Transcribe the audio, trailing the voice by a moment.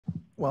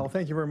Well,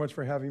 thank you very much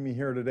for having me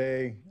here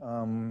today.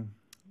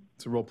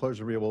 It's a real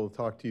pleasure to be able to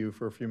talk to you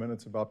for a few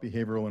minutes about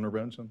behavioral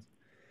interventions.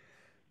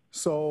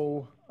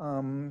 So,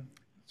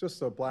 just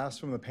a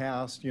blast from the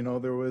past, you know,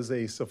 there was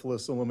a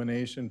syphilis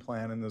elimination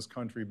plan in this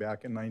country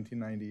back in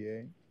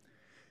 1998.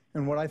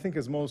 And what I think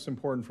is most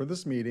important for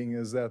this meeting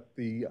is that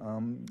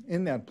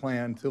in that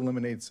plan to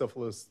eliminate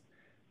syphilis,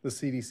 the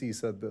CDC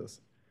said this,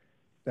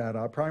 that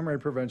primary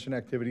prevention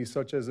activities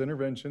such as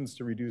interventions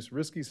to reduce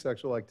risky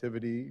sexual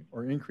activity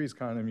or increase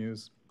condom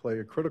use play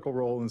a critical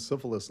role in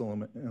syphilis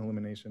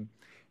elimination,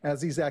 as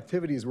these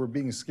activities were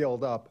being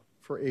scaled up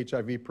for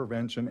HIV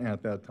prevention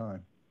at that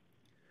time.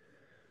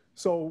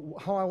 So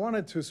how I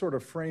wanted to sort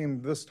of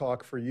frame this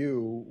talk for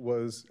you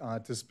was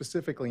to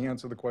specifically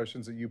answer the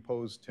questions that you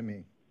posed to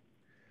me.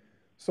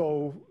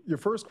 So your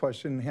first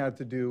question had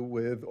to do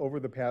with, over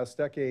the past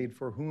decade,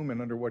 for whom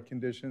and under what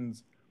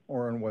conditions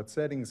or in what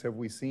settings have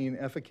we seen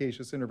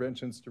efficacious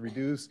interventions to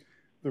reduce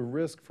the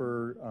risk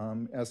for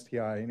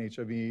STI and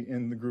HIV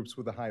in the groups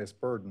with the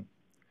highest burden?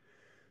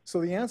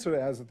 So the answer to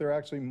that is that there are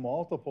actually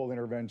multiple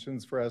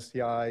interventions for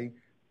STI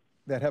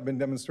that have been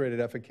demonstrated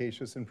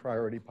efficacious in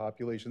priority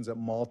populations at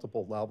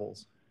multiple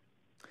levels.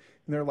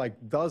 And there are like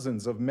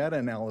dozens of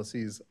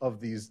meta-analyses of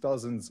these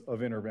dozens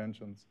of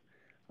interventions.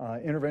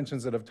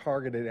 Interventions that have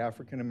targeted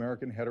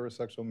African-American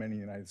heterosexual men in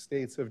the United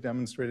States have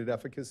demonstrated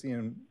efficacy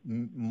in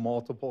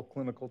multiple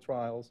clinical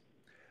trials.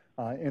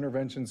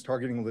 Interventions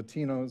targeting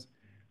Latinos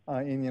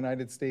in the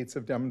United States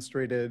have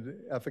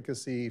demonstrated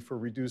efficacy for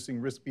reducing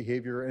risk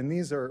behavior. And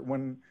these are,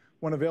 when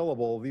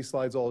available, these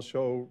slides all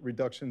show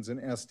reductions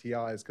in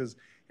STIs, because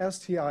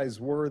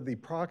STIs were the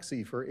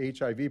proxy for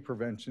HIV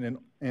prevention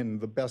in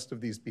the best of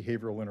these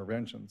behavioral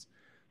interventions.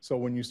 So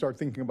when you start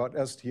thinking about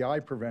STI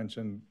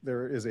prevention,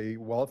 there is a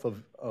wealth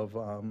of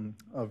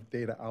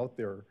data out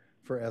there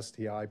for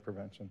STI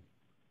prevention.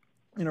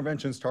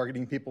 Interventions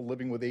targeting people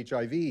living with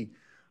HIV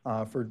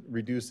for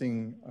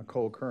reducing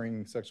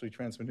co-occurring sexually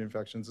transmitted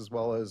infections, as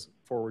well as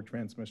forward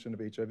transmission of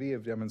HIV,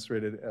 have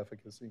demonstrated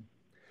efficacy.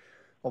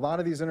 A lot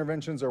of these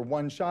interventions are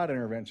one-shot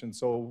interventions.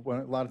 So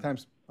a lot of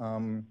times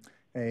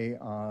a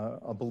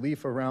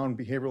belief around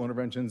behavioral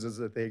interventions is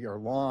that they are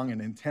long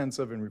and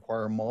intensive and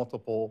require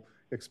multiple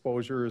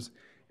exposures,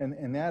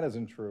 and that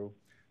isn't true.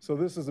 So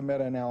this is a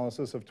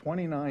meta-analysis of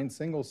 29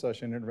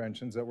 single-session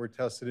interventions that were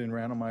tested in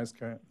randomized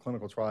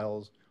clinical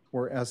trials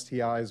where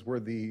STIs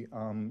were the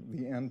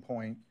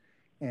endpoint,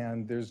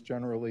 and there's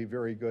generally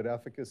very good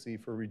efficacy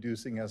for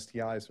reducing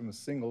STIs from a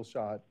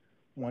single-shot,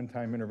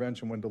 one-time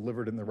intervention when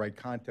delivered in the right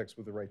context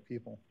with the right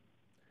people.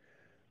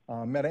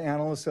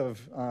 Meta-analysts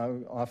have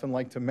often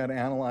liked to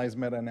meta-analyze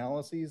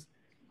meta-analyses.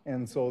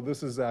 And so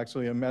this is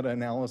actually a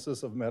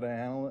meta-analysis of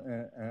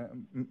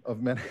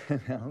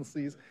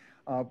meta-analyses,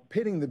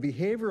 pitting the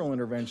behavioral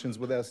interventions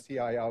with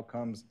STI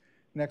outcomes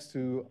next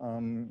to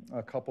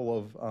a couple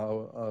of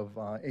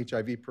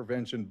HIV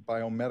prevention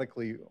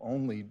biomedically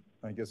only,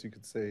 I guess you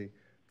could say,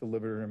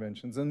 delivered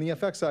interventions. And the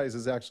effect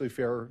sizes actually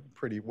fare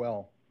pretty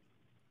well.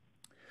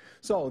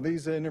 So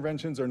these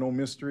interventions are no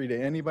mystery to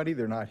anybody.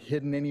 They're not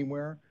hidden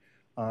anywhere.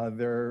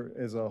 There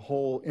is a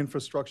whole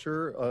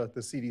infrastructure at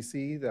the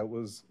CDC that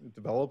was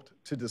developed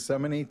to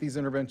disseminate these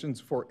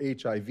interventions for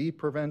HIV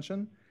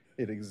prevention.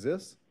 It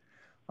exists.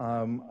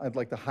 I'd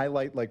like to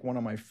highlight like one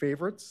of my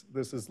favorites.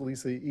 This is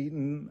Lisa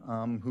Eaton,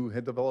 who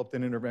had developed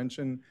an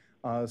intervention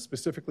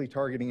specifically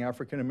targeting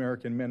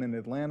African-American men in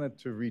Atlanta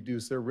to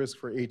reduce their risk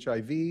for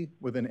HIV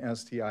with an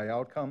STI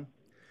outcome.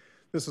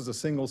 This is a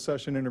single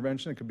session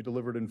intervention. It could be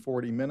delivered in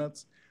 40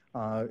 minutes.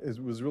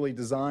 It was really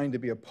designed to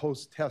be a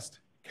post-test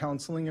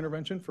counseling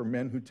intervention for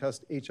men who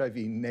test HIV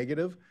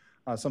negative,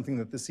 something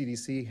that the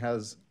CDC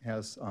has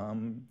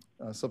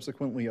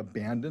subsequently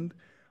abandoned.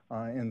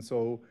 And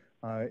so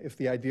if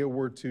the idea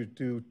were to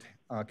do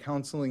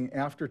counseling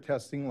after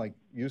testing like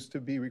used to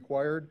be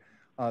required,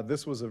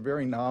 this was a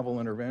very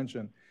novel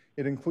intervention.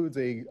 It includes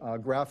a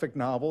graphic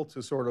novel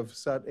to sort of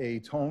set a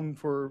tone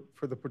for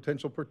the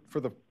potential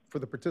for the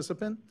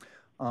participant.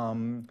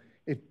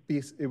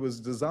 It was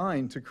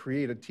designed to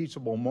create a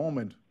teachable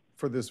moment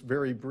for this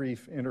very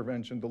brief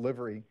intervention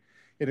delivery.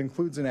 It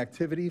includes an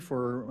activity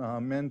for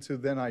men to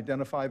then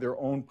identify their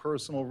own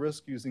personal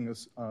risk using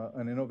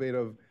an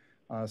innovative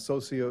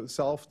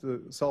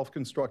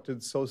self-constructed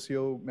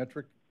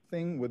sociometric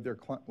thing with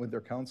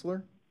their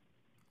counselor.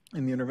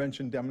 And the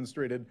intervention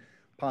demonstrated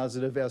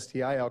positive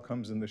STI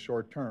outcomes in the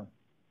short term.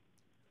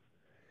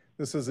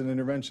 This is an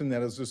intervention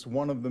that is just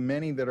one of the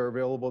many that are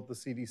available at the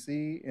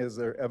CDC as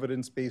their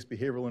evidence-based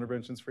behavioral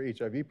interventions for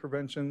HIV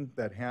prevention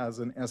that has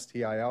an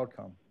STI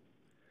outcome.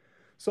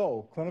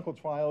 So clinical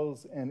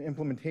trials and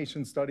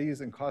implementation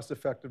studies and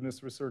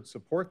cost-effectiveness research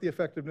support the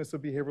effectiveness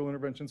of behavioral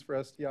interventions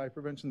for STI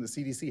prevention. The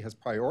CDC has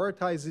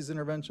prioritized these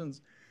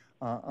interventions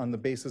on the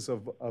basis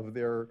of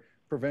their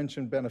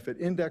prevention benefit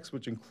index,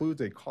 which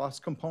includes a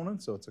cost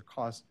component, so it's a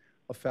cost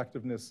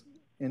effectiveness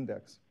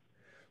index.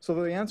 So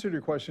the answer to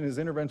your question is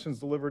interventions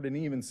delivered in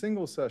even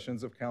single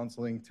sessions of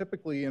counseling,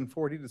 typically in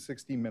 40 to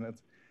 60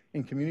 minutes,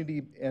 in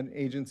community and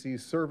agency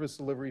service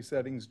delivery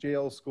settings,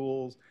 jails,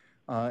 schools,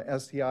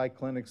 STI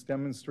clinics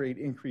demonstrate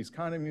increased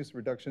condom use,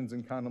 reductions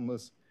in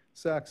condomless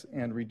sex,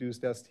 and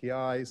reduced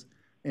STIs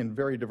in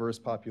very diverse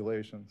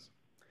populations.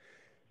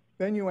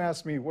 Then you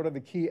ask me, what are the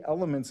key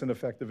elements in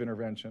effective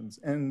interventions?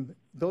 And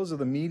those are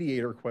the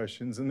mediator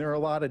questions, and there are a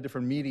lot of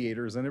different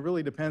mediators, and it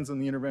really depends on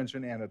the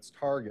intervention and its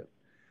target.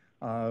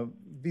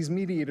 These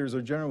mediators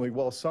are generally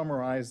well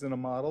summarized in a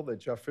model that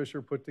Jeff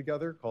Fisher put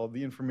together called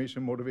the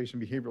Information,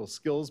 Motivation, Behavioral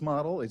Skills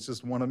Model. It's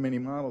just one of many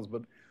models,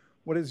 but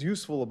what is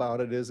useful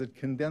about it is it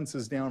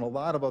condenses down a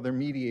lot of other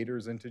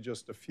mediators into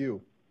just a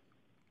few.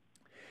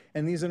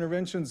 And these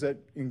interventions that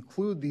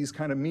include these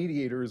kind of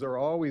mediators are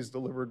always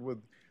delivered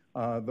with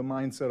the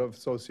mindset of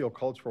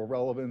sociocultural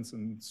relevance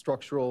and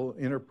structural,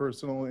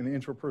 interpersonal, and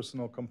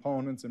intrapersonal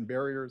components and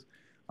barriers,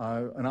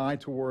 an eye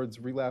towards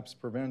relapse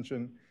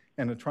prevention,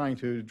 and trying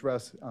to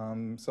address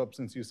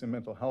substance use and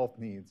mental health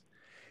needs.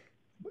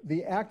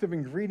 The active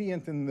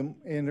ingredient in the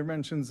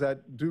interventions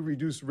that do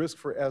reduce risk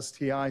for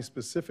STI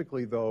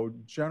specifically, though,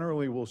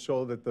 generally will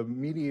show that the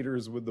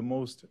mediators with the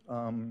most,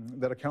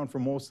 that account for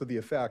most of the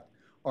effect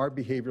are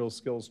behavioral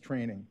skills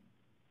training.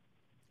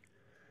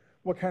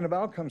 What kind of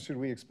outcomes should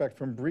we expect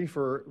from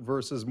briefer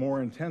versus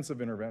more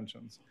intensive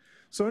interventions?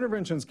 So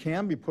interventions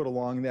can be put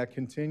along that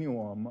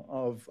continuum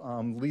of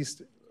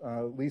least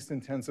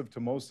intensive to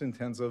most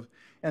intensive,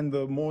 and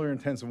the more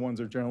intensive ones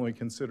are generally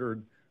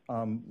considered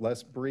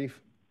less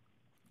brief.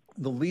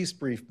 The least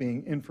brief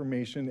being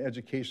information,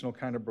 educational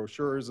kind of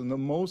brochures, and the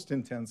most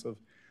intensive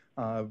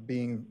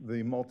being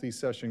the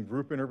multi-session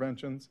group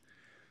interventions.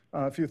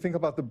 If you think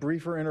about the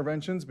briefer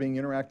interventions being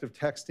interactive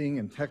texting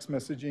and text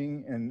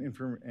messaging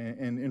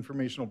and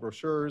informational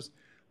brochures,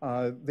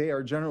 they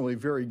are generally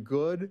very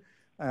good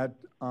at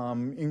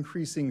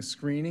increasing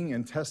screening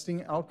and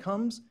testing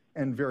outcomes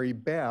and very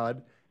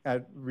bad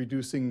at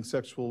reducing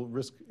sexual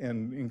risk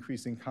and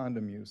increasing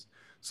condom use.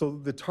 So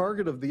the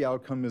target of the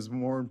outcome is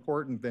more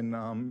important than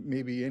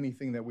maybe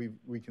anything that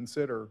we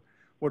consider.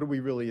 What do we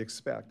really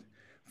expect?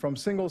 From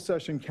single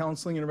session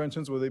counseling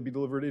interventions, where they be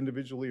delivered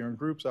individually or in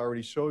groups, I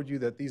already showed you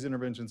that these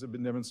interventions have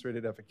been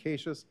demonstrated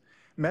efficacious.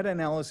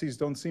 Meta-analyses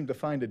don't seem to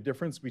find a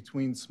difference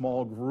between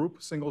small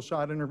group single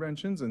shot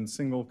interventions and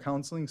single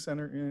counseling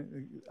session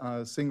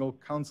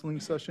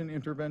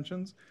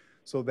interventions.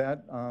 So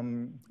that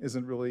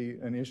isn't really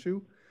an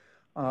issue.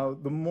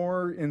 The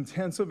more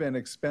intensive and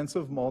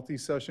expensive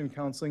multi-session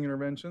counseling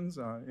interventions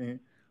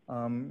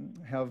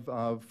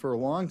have for a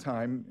long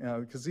time,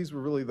 because these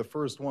were really the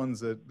first ones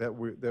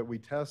that we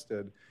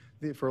tested.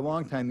 For a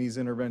long time, these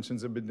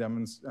interventions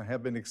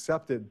have been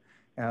accepted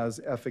as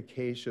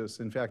efficacious.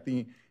 In fact,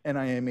 the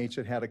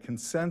NIMH had a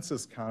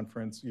consensus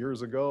conference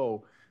years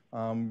ago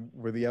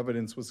where the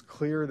evidence was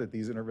clear that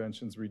these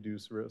interventions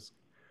reduce risk.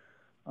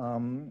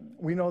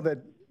 We know that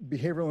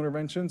behavioral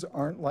interventions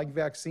aren't like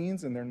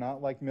vaccines, and they're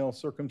not like male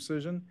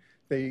circumcision.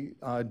 They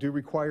do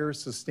require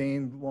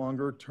sustained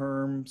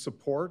longer-term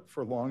support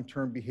for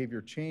long-term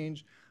behavior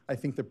change. I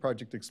think that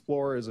Project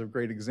Explorer is a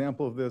great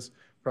example of this.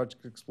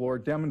 Project Explorer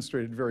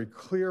demonstrated very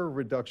clear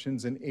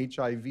reductions in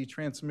HIV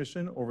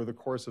transmission over the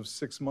course of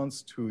 6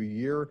 months to a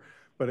year,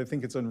 but I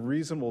think it's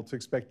unreasonable to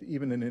expect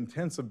even an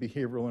intensive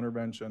behavioral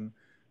intervention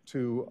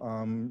to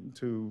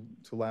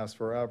last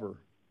forever.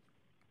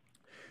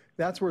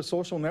 That's where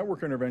social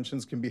network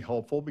interventions can be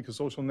helpful, because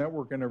social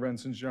network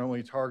interventions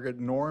generally target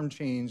norm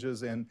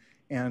changes and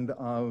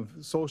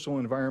social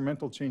and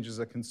environmental changes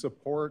that can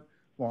support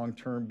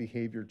long-term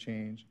behavior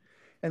change.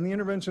 And the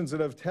interventions that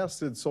have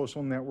tested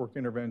social network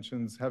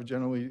interventions have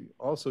generally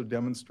also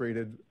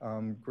demonstrated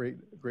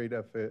great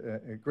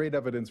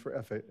evidence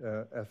for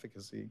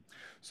efficacy.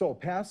 So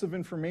passive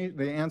information,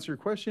 to answer your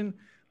question,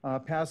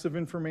 passive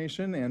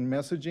information and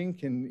messaging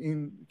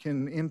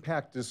can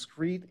impact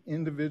discrete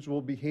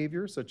individual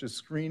behavior, such as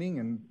screening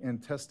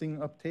and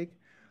testing uptake,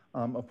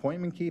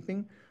 appointment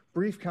keeping.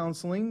 Brief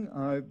counseling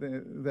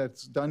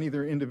that's done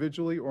either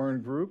individually or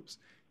in groups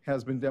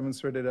has been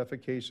demonstrated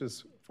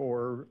efficacious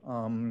for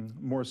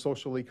more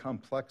socially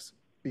complex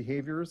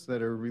behaviors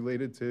that are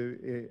related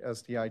to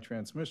STI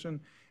transmission.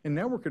 And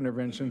network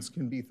interventions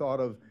can be thought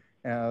of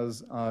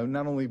as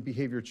not only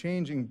behavior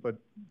changing, but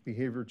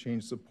behavior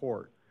change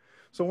support.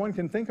 So one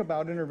can think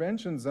about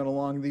interventions then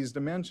along these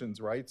dimensions,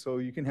 right? So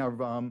you can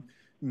have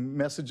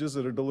messages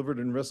that are delivered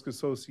in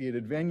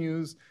risk-associated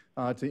venues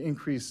to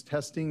increase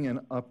testing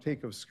and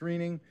uptake of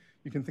screening.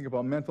 You can think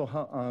about mental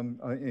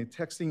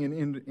texting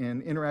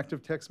and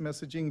interactive text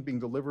messaging being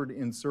delivered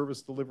in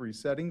service delivery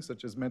settings,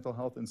 such as mental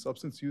health and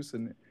substance use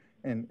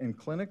and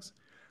clinics.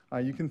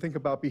 You can think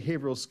about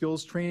behavioral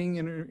skills training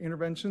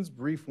interventions,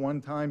 brief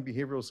one-time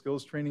behavioral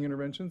skills training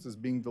interventions as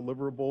being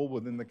deliverable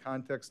within the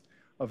context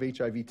of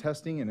HIV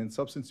testing and in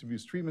substance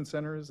abuse treatment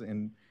centers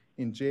and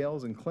in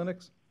jails and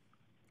clinics.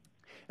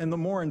 And the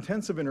more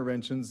intensive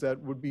interventions that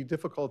would be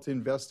difficult to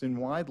invest in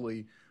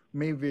widely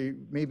may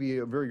be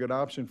a very good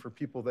option for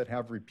people that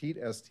have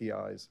repeat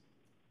STIs.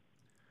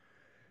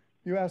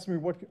 You asked me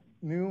what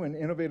new and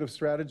innovative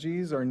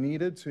strategies are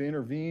needed to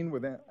intervene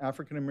with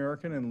African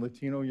American and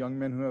Latino young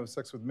men who have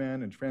sex with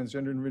men and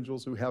transgender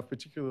individuals who have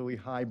particularly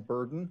high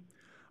burden.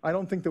 I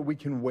don't think that we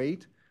can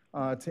wait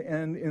to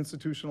end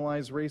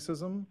institutionalized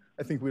racism.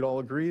 I think we'd all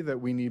agree that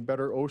we need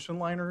better ocean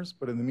liners,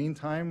 but in the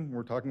meantime,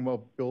 we're talking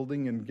about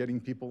building and getting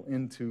people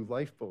into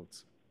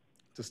lifeboats,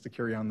 just to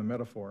carry on the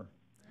metaphor.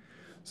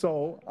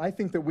 So I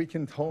think that we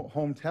can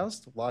home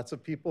test. Lots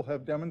of people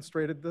have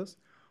demonstrated this.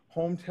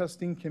 Home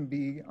testing can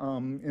be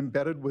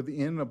embedded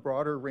within a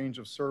broader range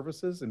of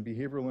services and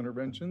behavioral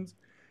interventions,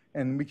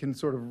 and we can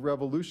sort of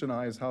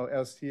revolutionize how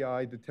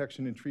STI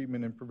detection and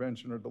treatment and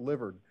prevention are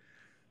delivered.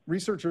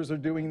 Researchers are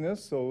doing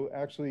this, so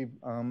actually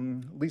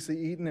Lisa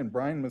Eaton and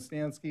Brian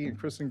Mustansky and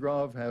Kristen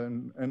Grove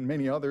and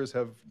many others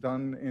have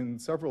done in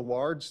several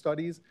large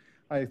studies.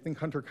 I think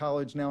Hunter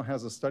College now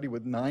has a study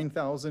with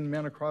 9,000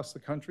 men across the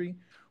country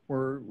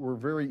where we're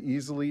very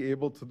easily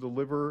able to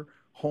deliver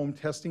home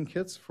testing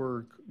kits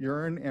for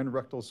urine and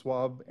rectal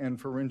swab and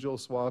pharyngeal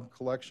swab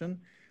collection,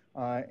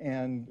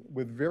 and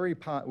with very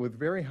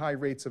high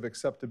rates of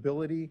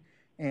acceptability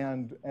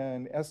and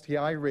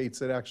STI rates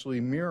that actually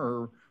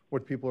mirror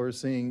what people are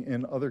seeing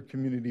in other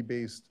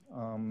community-based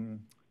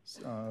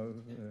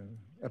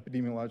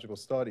epidemiological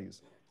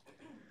studies.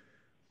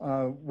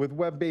 With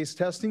web-based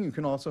testing, you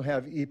can also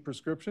have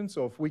e-prescription.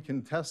 So if we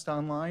can test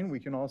online, we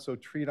can also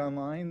treat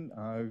online.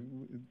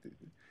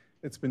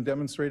 It's been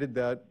demonstrated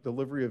that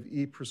delivery of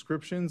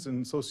e-prescriptions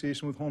in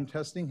association with home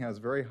testing has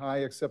very high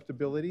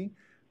acceptability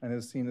and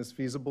is seen as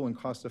feasible and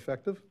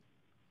cost-effective.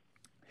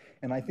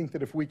 And I think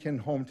that if we can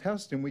home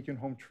test and we can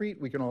home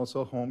treat, we can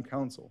also home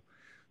counsel.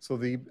 So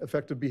the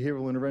effective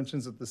behavioral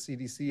interventions that the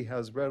CDC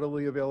has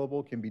readily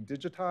available can be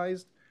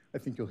digitized. I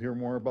think you'll hear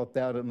more about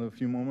that in a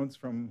few moments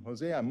from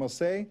Jose. I must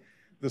say,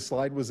 the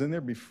slide was in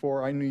there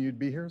before I knew you'd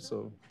be here,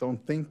 so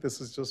don't think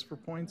this is just for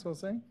points,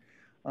 Jose.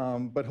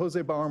 But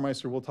Jose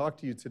Bauermeister will talk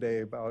to you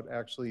today about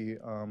actually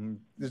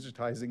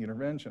digitizing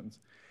interventions.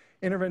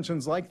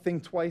 Interventions like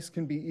Think Twice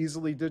can be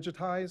easily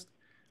digitized.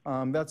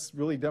 That's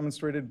really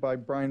demonstrated by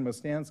Brian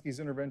Mustansky's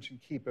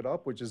intervention, Keep It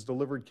Up, which is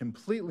delivered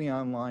completely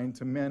online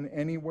to men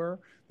anywhere.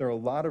 There are a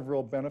lot of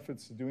real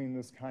benefits to doing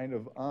this kind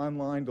of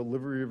online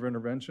delivery of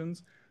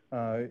interventions.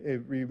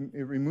 It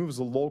removes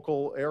the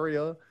local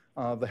area,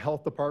 the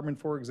health department,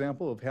 for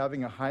example, of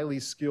having a highly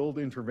skilled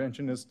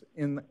interventionist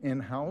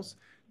in-house.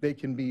 They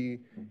can be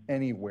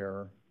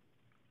anywhere.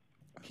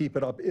 Keep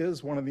It Up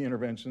is one of the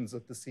interventions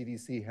that the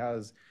CDC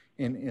has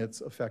in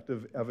its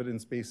effective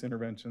evidence-based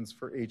interventions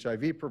for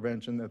HIV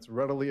prevention that's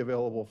readily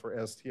available for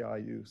STI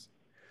use.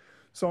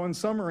 So in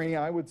summary,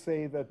 I would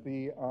say that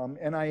the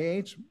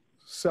NIH,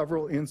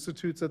 several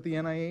institutes at the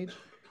NIH,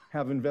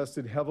 have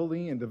invested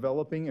heavily in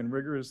developing and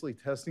rigorously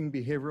testing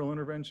behavioral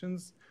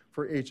interventions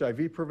for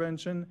HIV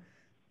prevention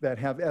that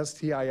have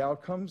STI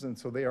outcomes, and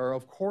so they are,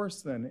 of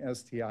course, then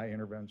STI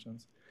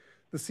interventions.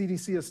 The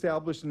CDC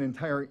established an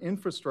entire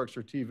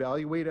infrastructure to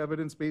evaluate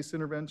evidence-based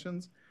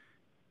interventions,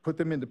 put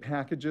them into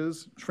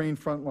packages, train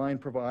frontline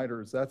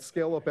providers. That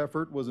scale-up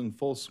effort was in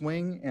full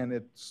swing, and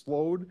it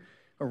slowed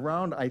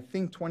around, I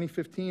think,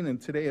 2015, and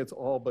today it's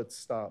all but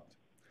stopped.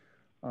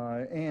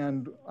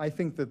 And I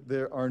think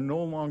that our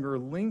no longer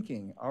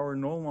linking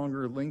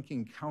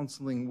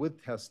counseling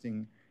with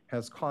testing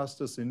has cost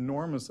us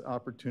enormous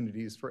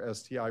opportunities for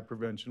STI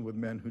prevention with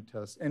men who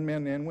test, and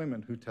men and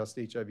women who test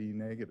HIV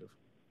negative.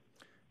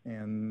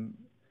 And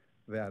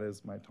that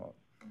is my talk.